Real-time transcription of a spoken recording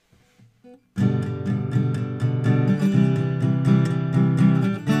Welcome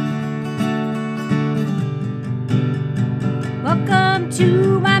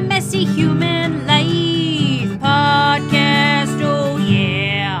to my messy human life podcast. Oh,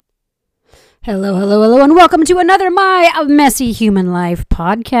 yeah. Hello, and welcome to another My Messy Human Life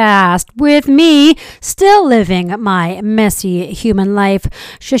podcast with me, still living my messy human life,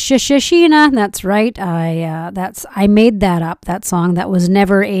 Sheena. That's right. I made that up. That song that was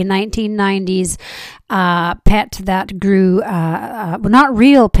never a 1990s pet that grew. Well, not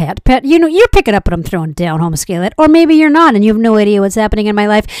real pet. You're picking up what I'm throwing down, Home Scalet, or maybe you're not, and you have no idea what's happening in my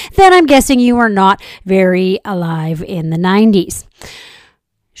life. Then I'm guessing you are not very alive in the 90s.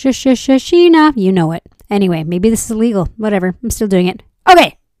 Sheena, you know it. Anyway, maybe this is illegal. Whatever. I'm still doing it.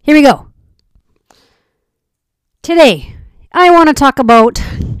 Okay, here we go. Today, I want to talk about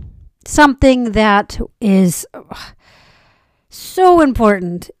something that is so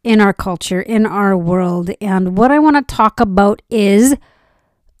important in our culture, in our world. And what I want to talk about is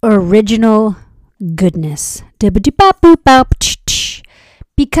original goodness.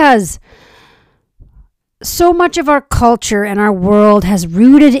 Because so much of our culture and our world has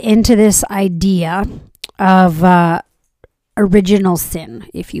rooted into this idea of original sin,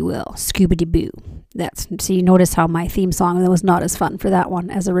 if you will. Scooby-Doo. So you notice how my theme song was not as fun for that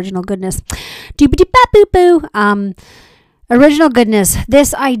one as original goodness. Doobity-bop-boo-boo. Original goodness,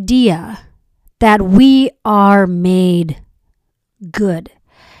 this idea that we are made good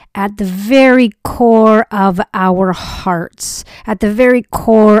at the very core of our hearts, at the very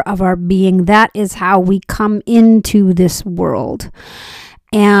core of our being. That is how we come into this world.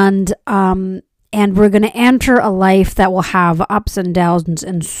 And we're going to enter a life that will have ups and downs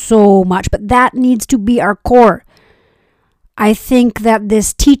and so much, but that needs to be our core. I think that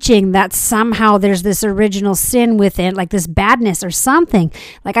this teaching that somehow there's this original sin within, like this badness or something,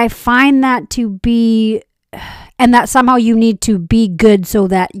 like I find that to be, and that somehow you need to be good so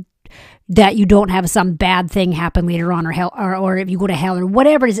that you don't have some bad thing happen later on, or hell, or if you go to hell or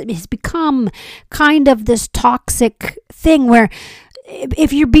whatever it is. It's become kind of this toxic thing where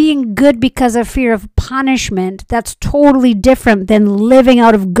if you're being good because of fear of punishment, that's totally different than living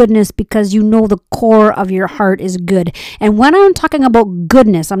out of goodness because you know the core of your heart is good. And when I'm talking about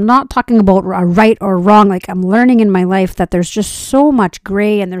goodness, I'm not talking about right or wrong. Like, I'm learning in my life that there's just so much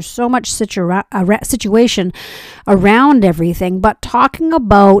gray and there's so much situation around everything. But talking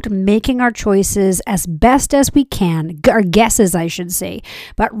about making our choices as best as we can, our guesses, I should say,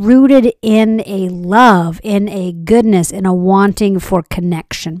 but rooted in a love, in a goodness, in a wanting for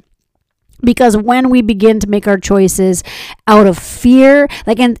connection. Because when we begin to make our choices out of fear,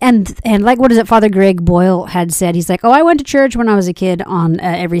 like and like, what is it, Father Greg Boyle had said? He's like, I went to church when I was a kid on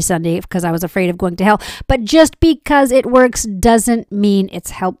every Sunday because I was afraid of going to hell. But just because it works doesn't mean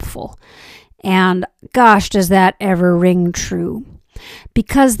it's helpful. And gosh, does that ever ring true?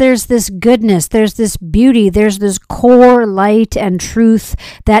 Because there's this goodness, there's this beauty, there's this core light and truth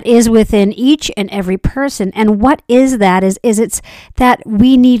that is within each and every person. And what is that? Is it's that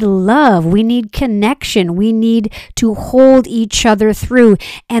we need love, we need connection, we need to hold each other through.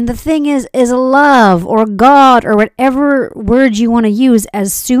 And the thing is love or God or whatever word you want to use,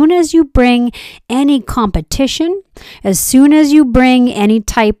 as soon as you bring any competition, as soon as you bring any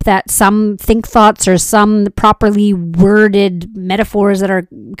type that some think thoughts or some properly worded metaphors that are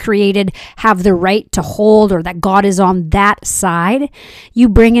created have the right to hold, or that God is on that side, you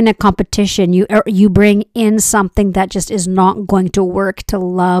bring in a competition, you bring in something that just is not going to work to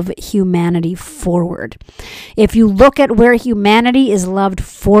love humanity forward. If you look at where humanity is loved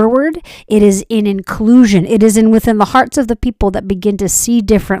forward, it is in inclusion. It is within the hearts of the people that begin to see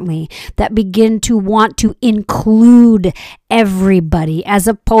differently, that begin to want to include everybody, as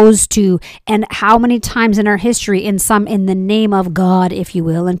opposed to, and how many times in our history, in the name of God, if you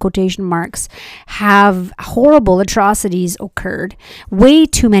will, in quotation marks, have horrible atrocities occurred way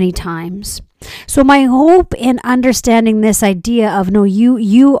too many times. So my hope in understanding this idea of no,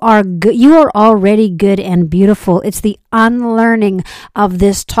 you are good, you are already good and beautiful. It's the unlearning of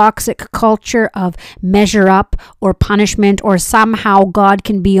this toxic culture of measure up or punishment, or somehow God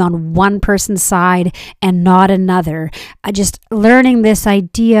can be on one person's side and not another. Just learning this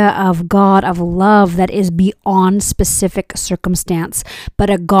idea of God, of love that is beyond specific circumstance, but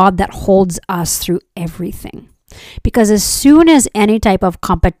a God that holds us through everything. Because as soon as any type of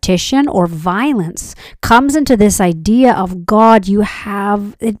competition or violence comes into this idea of God,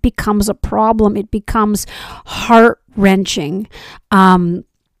 it becomes a problem. It becomes heart-wrenching.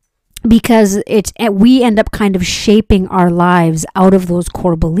 Because we end up kind of shaping our lives out of those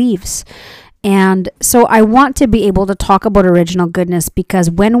core beliefs. And so I want to be able to talk about original goodness, because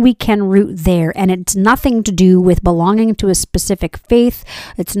when we can root there, and it's nothing to do with belonging to a specific faith,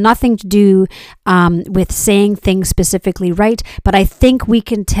 it's nothing to do with saying things specifically right, but I think we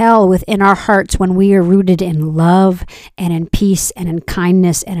can tell within our hearts when we are rooted in love and in peace and in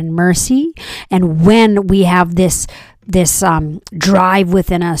kindness and in mercy, and when we have this drive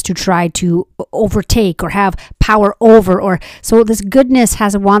within us to try to overtake or have power over, or so this goodness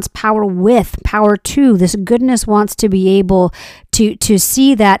wants power with power to. This goodness wants to be able to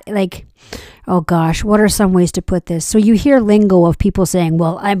see that, like, oh gosh, what are some ways to put this? So you hear lingo of people saying,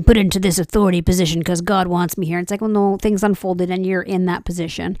 well, I'm put into this authority position because God wants me here. It's like, well, no, things unfolded and you're in that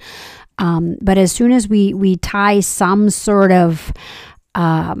position. But as soon as we tie some sort of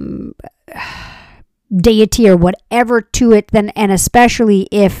deity or whatever to it, then, and especially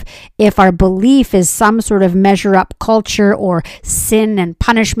if our belief is some sort of measure up culture or sin and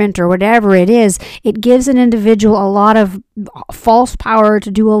punishment or whatever it is, it gives an individual a lot of false power to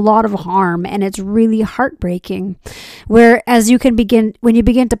do a lot of harm, and it's really heartbreaking. Whereas when you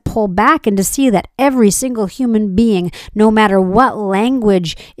begin to pull back and to see that every single human being, no matter what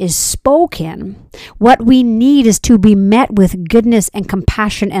language is spoken, what we need is to be met with goodness and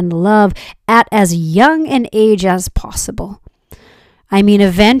compassion and love at as young an age as possible. I mean,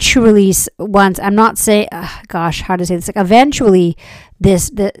 eventually, once, I'm not saying, how to say this? Like, eventually,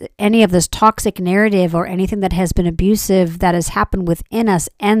 any of this toxic narrative or anything that has been abusive that has happened within us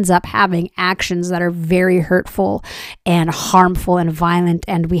ends up having actions that are very hurtful and harmful and violent,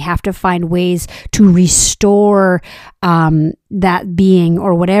 and we have to find ways to restore that being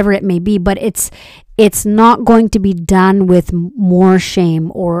or whatever it may be. But it's not going to be done with more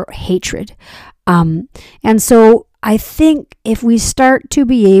shame or hatred. And so I think if we start to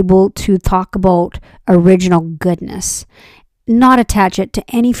be able to talk about original goodness, not attach it to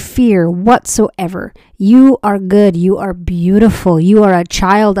any fear whatsoever. You are good. You are beautiful. You are a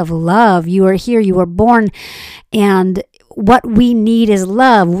child of love. You are here. You are born. And what we need is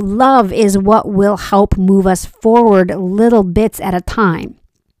love. Love is what will help move us forward little bits at a time.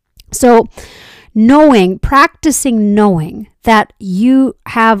 So practicing knowing that you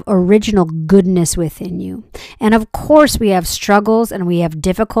have original goodness within you. And of course, we have struggles and we have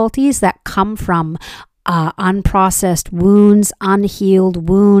difficulties that come from unprocessed wounds, unhealed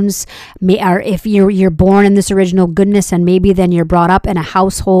wounds. Or if you're born in this original goodness, and maybe then you're brought up in a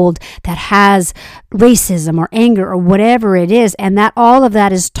household that has racism or anger or whatever it is, and that all of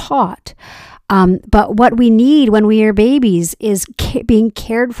that is taught. But what we need when we are babies is being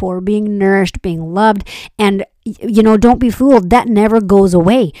cared for, being nourished, being loved. And, don't be fooled. That never goes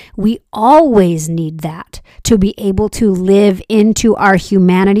away. We always need that to be able to live into our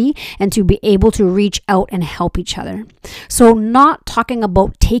humanity and to be able to reach out and help each other. So not talking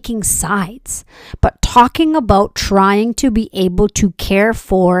about taking sides, but talking about trying to be able to care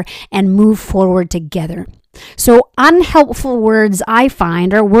for and move forward together. So unhelpful words I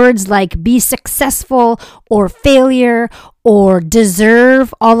find are words like be successful or failure or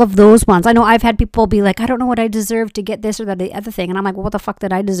deserve, all of those ones. I know I've had people be like, I don't know what I deserve to get this or that or the other thing. And I'm like, well, what the fuck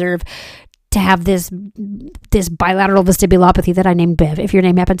did I deserve to have this bilateral vestibulopathy that I named Bev? If your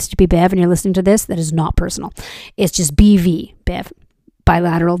name happens to be Bev and you're listening to this, that is not personal. It's just BV, Bev,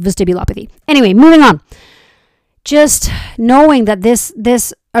 bilateral vestibulopathy. Anyway, moving on. Just knowing that this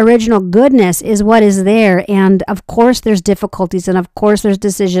original goodness is what is there. And of course there's difficulties, and of course there's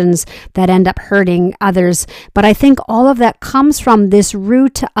decisions that end up hurting others. But I think all of that comes from this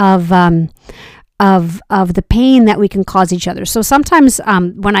root of the pain that we can cause each other. So sometimes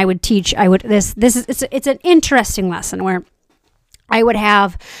when I would teach, it's an interesting lesson where I would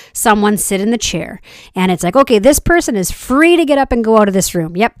have someone sit in the chair, and it's like, okay, this person is free to get up and go out of this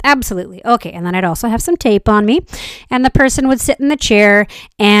room. Yep, absolutely. Okay. And then I'd also have some tape on me, and the person would sit in the chair,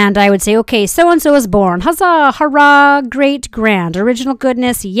 and I would say, okay, so-and-so is born. Huzzah, hurrah, great, grand, original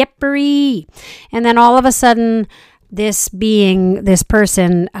goodness, yippery. And then all of a sudden, this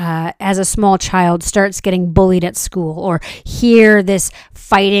person, as a small child, starts getting bullied at school, or hear this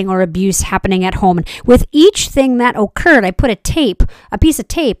fighting or abuse happening at home. And with each thing that occurred, I put a piece of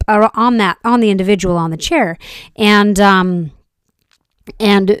tape on the individual on the chair. And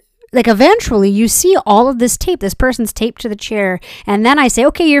like eventually you see all of this tape, this person's taped to the chair. And then I say,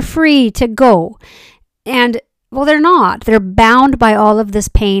 okay, you're free to go. And Well, they're not. They're bound by all of this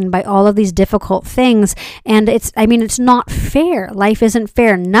pain, by all of these difficult things. And it's not fair. Life isn't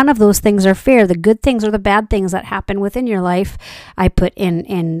fair. None of those things are fair. The good things or the bad things that happen within your life, I put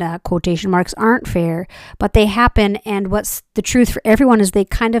in quotation marks, aren't fair, but they happen. And what's the truth for everyone is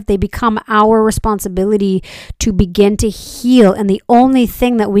they become our responsibility to begin to heal. And the only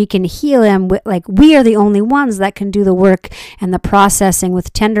thing that we can heal them with, like, we are the only ones that can do the work and the processing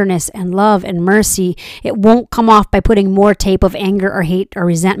with tenderness and love and mercy. It won't come off by putting more tape of anger or hate or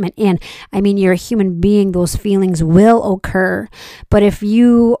resentment in. You're a human being. Those feelings will occur. But if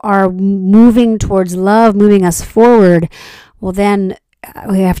you are moving towards love, moving us forward, well, then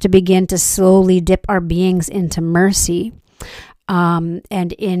we have to begin to slowly dip our beings into mercy.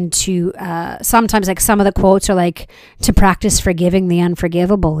 And into sometimes, like, some of the quotes are like, to practice forgiving the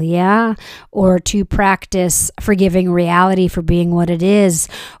unforgivable, yeah, or to practice forgiving reality for being what it is,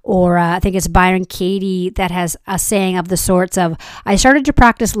 or I think it's Byron Katie that has a saying of the sorts of, I started to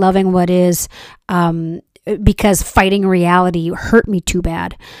practice loving what is because fighting reality hurt me too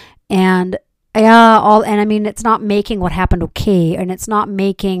bad. And it's not making what happened okay, and it's not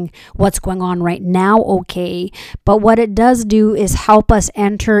making what's going on right now okay, but what it does do is help us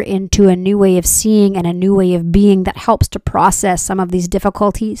enter into a new way of seeing and a new way of being that helps to process some of these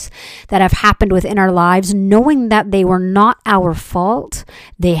difficulties that have happened within our lives, knowing that they were not our fault,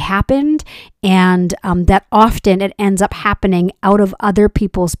 they happened, and that often it ends up happening out of other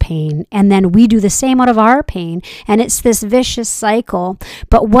people's pain, and then we do the same out of our pain, and it's this vicious cycle.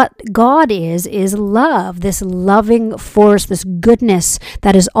 But what God is love, this loving force, this goodness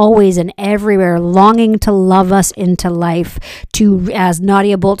that is always and everywhere, longing to love us into life, to, as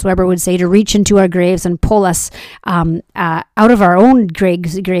Nadia Bolz-Weber would say, to reach into our graves and pull us out of our own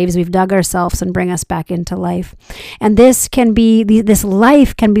graves we've dug ourselves and bring us back into life. And this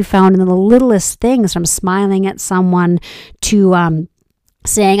life can be found in the littlest things, from smiling at someone to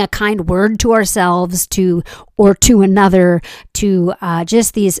saying a kind word to ourselves or to another, to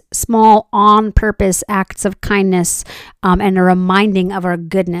just these small on-purpose acts of kindness, and a reminding of our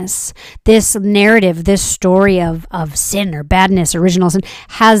goodness. This narrative, this story of sin or badness, original sin,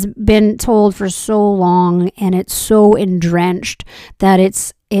 has been told for so long, and it's so entrenched that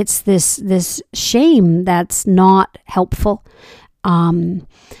it's this shame that's not helpful, and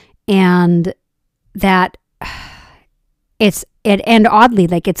that and oddly,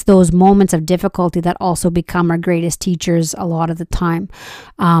 like, it's those moments of difficulty that also become our greatest teachers a lot of the time.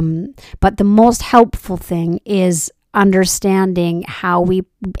 But the most helpful thing is understanding how we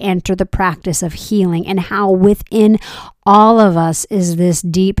enter the practice of healing, and how within all of us is this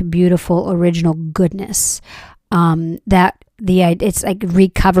deep, beautiful, original goodness, that it's like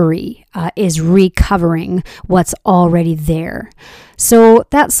recovery is recovering what's already there. So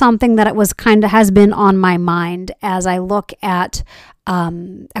that's something that has been on my mind as I look at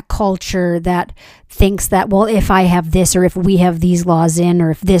a culture that thinks that, well, if I have this, or if we have these laws in, or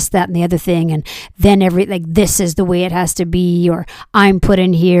if this, that, and the other thing, and then this is the way it has to be, or I'm put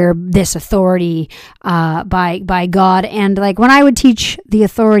in here, this authority by God. And like, when I would teach the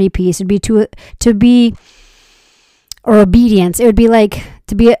authority piece, it'd be to be, or obedience, it would be like,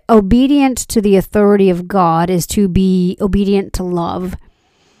 to be obedient to the authority of God is to be obedient to love,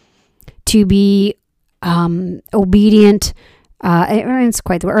 to be obedient, it's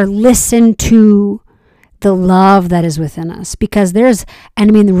quite the word, or listen to the love that is within us, because there's,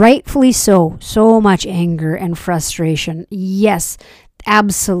 rightfully so much anger and frustration. Yes,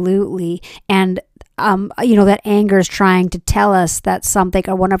 absolutely. And that anger is trying to tell us that something,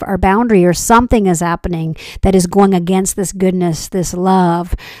 or one of our boundary, or something is happening that is going against this goodness, this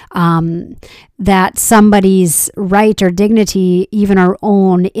love, that somebody's right or dignity, even our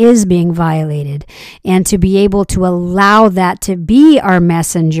own, is being violated. And to be able to allow that to be our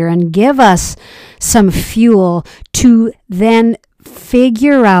messenger and give us some fuel to then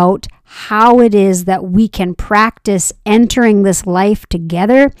figure out how it is that we can practice entering this life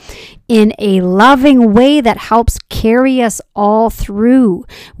together in a loving way that helps carry us all through,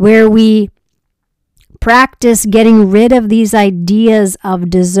 where we practice getting rid of these ideas of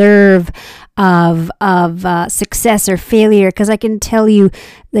deserve, of success or failure, because I can tell you,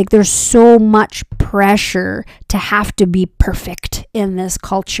 like, there's so much pressure to have to be perfect in this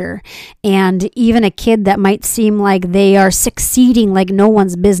culture. And even a kid that might seem like they are succeeding like no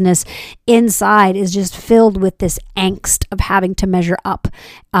one's business, inside is just filled with this angst of having to measure up.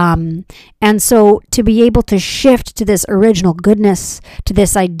 And so to be able to shift to this original goodness, to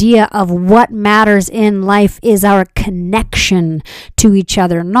this idea of what matters in life is our connection to each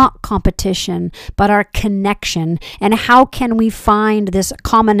other, not competition, but our connection. And how can we find this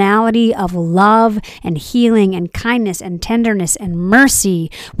competition commonality of love and healing and kindness and tenderness and mercy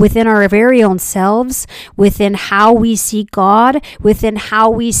within our very own selves, within how we see God, within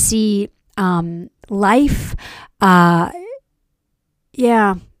how we see life.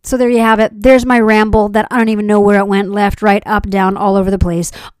 Yeah. So there you have it. There's my ramble that I don't even know where it went, left, right, up, down, all over the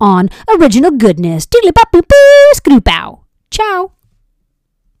place on original goodness. Doodly bop boop boo, screw pow. Ciao.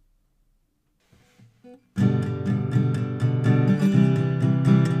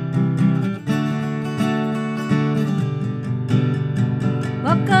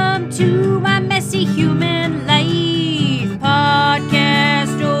 Welcome to my messy human